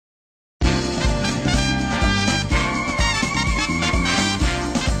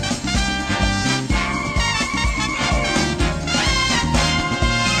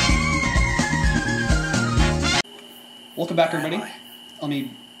Welcome back, everybody. Let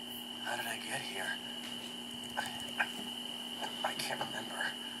me... How did I get here? I can't remember.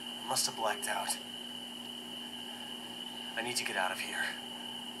 I must have blacked out. I need to get out of here.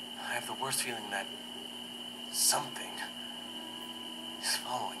 I have the worst feeling that something is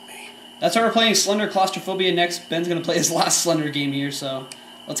following me. That's why we're playing Slender Claustrophobia next. Ben's going to play his last Slender game here, so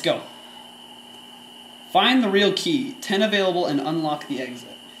let's go. Find the real key. 10 available and unlock the exit.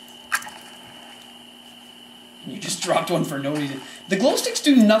 You just dropped one for no reason. The glow sticks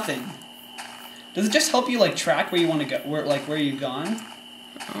do nothing. Does it just help you like track where you want to go, where you've gone?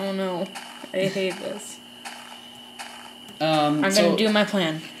 Oh no, I hate this. I'm gonna do my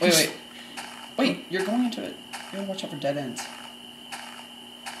plan. Wait! You're going into it. You gotta watch out for dead ends.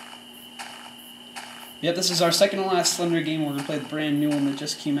 Yep, this is our second to last Slender game. We're gonna play the brand new one that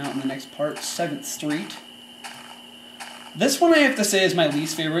just came out in the next part, 7th Street. This one I have to say is my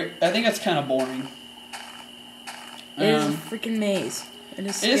least favorite. I think it's kind of boring. It is a freaking maze. It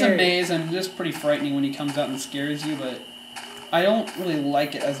is scary. It is a maze, and it is pretty frightening when he comes out and scares you, but I don't really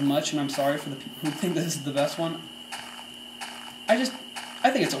like it as much, and I'm sorry for the people who think this is the best one. I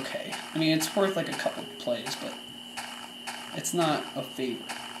think it's okay. I mean, it's worth like a couple plays, but it's not a favorite.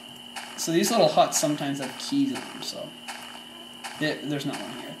 So these little huts sometimes have keys in them, so there's not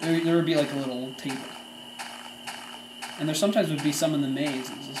one here. There would be like a little table. And there sometimes would be some in the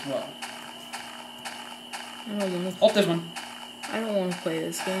mazes as well. I don't want to. Oh, there's one. I don't want to play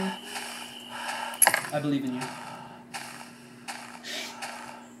this game. I believe in you.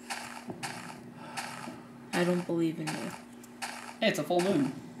 I don't believe in you. Hey, it's a full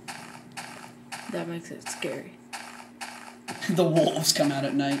moon. That makes it scary. The wolves come out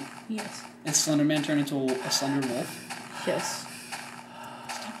at night. Yes. Is Slender Man turned into a slender wolf? Yes.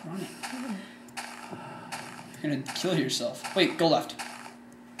 Stop running. You're gonna kill yourself. Wait, go left.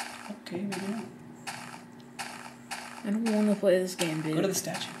 Okay, maybe not. I don't want to play this game, dude. Go to the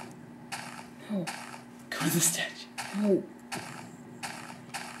statue. No. Go to the statue. No.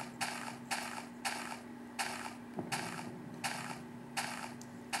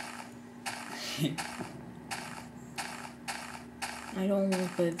 I don't want to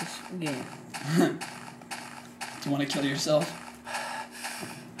play this game. Do you want to kill yourself?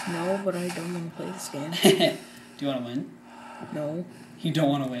 No, but I don't want to play this game. Do you want to win? No. You don't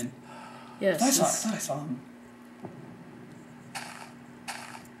want to win? Yes. I thought I saw him.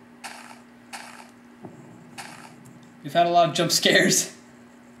 We've had a lot of jump scares.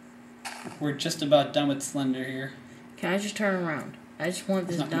 We're just about done with Slender here. Can I just turn around? I just want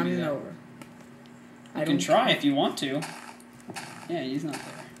this done and over. You can try if you want to. Yeah, he's not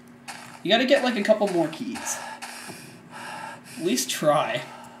there. You gotta get like a couple more keys. At least try.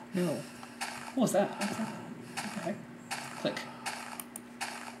 No. What was that? What the heck? Click.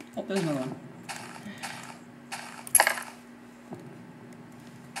 Oh, there's another one.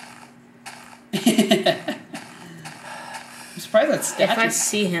 I'm surprised that statue... If I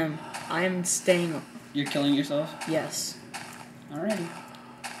see him, I am staying. You're killing yourself? Yes. Alrighty.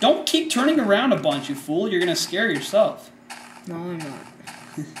 Don't keep turning around a bunch, you fool. You're gonna scare yourself. No, I'm not.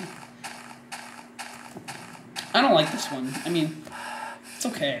 I don't like this one. I mean, it's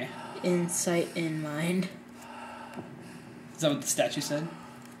okay. Insight in mind. Is that what the statue said?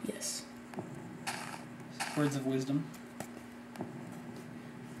 Yes. Words of wisdom.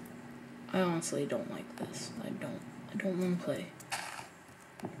 I honestly don't like this. I don't want to play.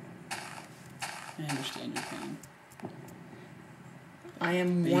 I understand your pain. I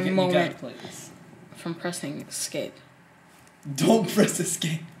am But one you moment gotta play this. from pressing escape. Don't press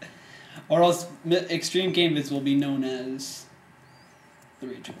escape. Or else ExtremeGameVidz will be known as the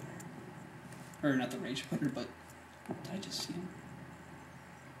Rage Quitter. Or not the Rage Quitter, but did I just see him?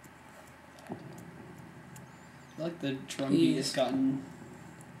 I feel like the drum beat has gotten...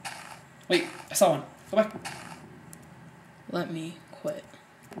 Wait, I saw one. Go back. Let me quit.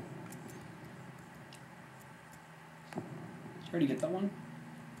 Did you already get that one?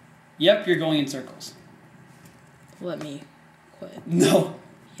 Yep, you're going in circles. Let me quit. No.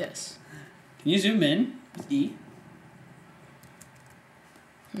 Yes. Can you zoom in with E?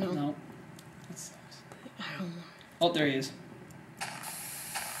 No. No. That sucks. I don't want. Oh, there he is.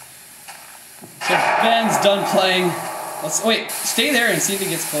 So Ben's done playing. Let's wait. Stay there and see if he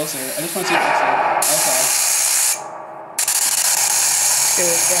gets closer. I just want to see if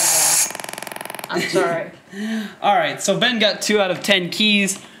I'm sorry. All right. So Ben got 2 out of 10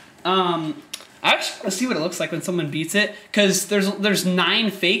 keys. I actually want to see what it looks like when someone beats it, because there's 9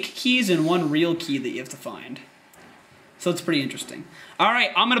 fake keys and 1 real key that you have to find. So it's pretty interesting. All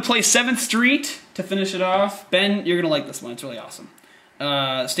right, I'm gonna play 7th Street to finish it off. Ben, you're gonna like this one. It's really awesome.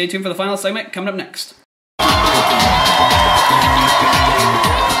 Stay tuned for the final segment coming up next.